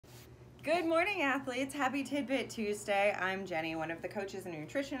Good morning, athletes. Happy Tidbit Tuesday. I'm Jenny, one of the coaches and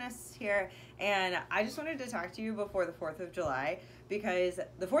nutritionists here, and I just wanted to talk to you before the 4th of July because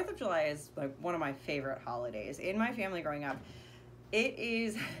the 4th of July is like one of my favorite holidays. In my family growing up,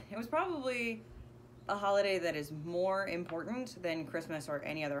 it was probably a holiday that is more important than Christmas or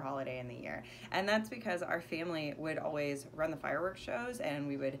any other holiday in the year. And that's because our family would always run the fireworks shows, and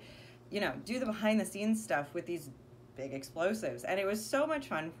we would, do the behind the scenes stuff with these big explosives, and it was so much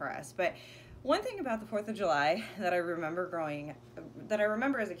fun for us. But one thing about the 4th of July that I remember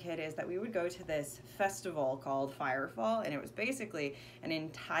as a kid is that we would go to this festival called Firefall, and it was basically an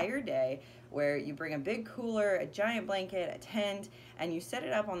entire day where you bring a big cooler, a giant blanket, a tent, and you set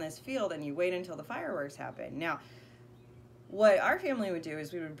it up on this field and you wait until the fireworks happen. Now, what our family would do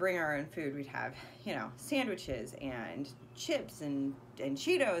is we would bring our own food. We'd have, sandwiches and chips and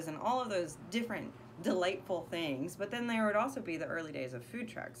Cheetos and all of those different delightful things. But then there would also be the early days of food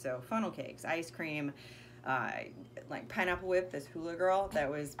trucks. So funnel cakes, ice cream, like pineapple whip, this hula girl that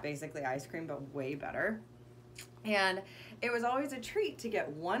was basically ice cream but way better. And it was always a treat to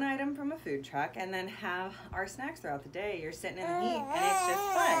get one item from a food truck and then have our snacks throughout the day. You're sitting in the heat and it's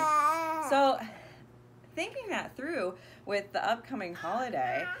just fun. So thinking that through with the upcoming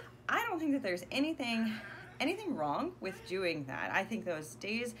holiday, I don't think that there's anything wrong with doing that. I think those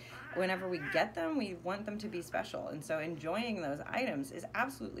days, whenever we get them, we want them to be special. And so enjoying those items is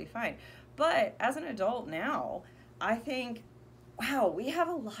absolutely fine. But as an adult now, I think, wow, we have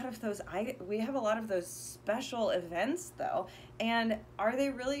a lot of those special events though. And are they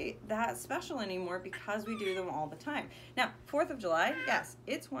really that special anymore because we do them all the time? Now, 4th of July, yes,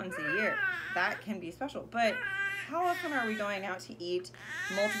 it's once a year. That can be special. But how often are we going out to eat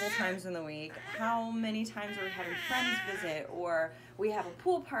multiple times in the week? How many times are we having friends visit, or we have a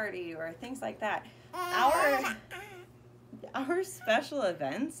pool party, or things like that? Our special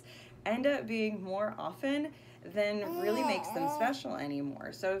events end up being more often than really makes them special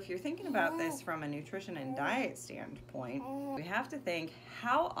anymore. So if you're thinking about this from a nutrition and diet standpoint, we have to think,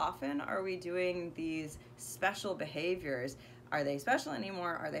 how often are we doing these special behaviors? Are they special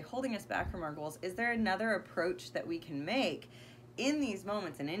anymore? Are they holding us back from our goals? Is there another approach that we can make in these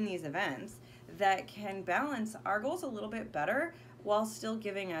moments and in these events that can balance our goals a little bit better while still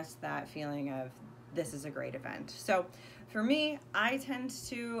giving us that feeling of this is a great event? So for me, I tend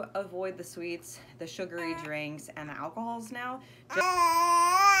to avoid the sweets, the sugary drinks, and the alcohols now.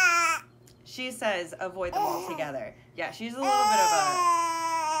 She says avoid them altogether. Yeah, she's a little bit of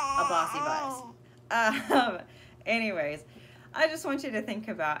a bossy buzz. Anyways, I just want you to think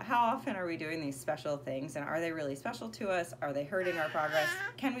about, how often are we doing these special things, and are they really special to us? Are they hurting our progress?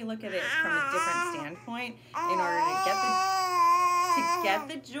 Can we look at it from a different standpoint in order to get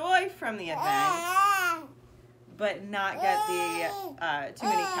the joy from the event, but not get the too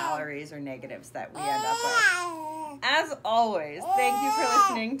many calories or negatives that we end up with? As always, thank you for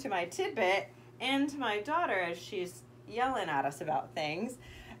listening to my tidbit and to my daughter as she's yelling at us about things.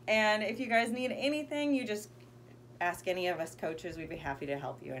 And if you guys need anything, you just ask any of us coaches. We'd be happy to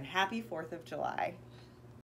help you. And happy 4th of July.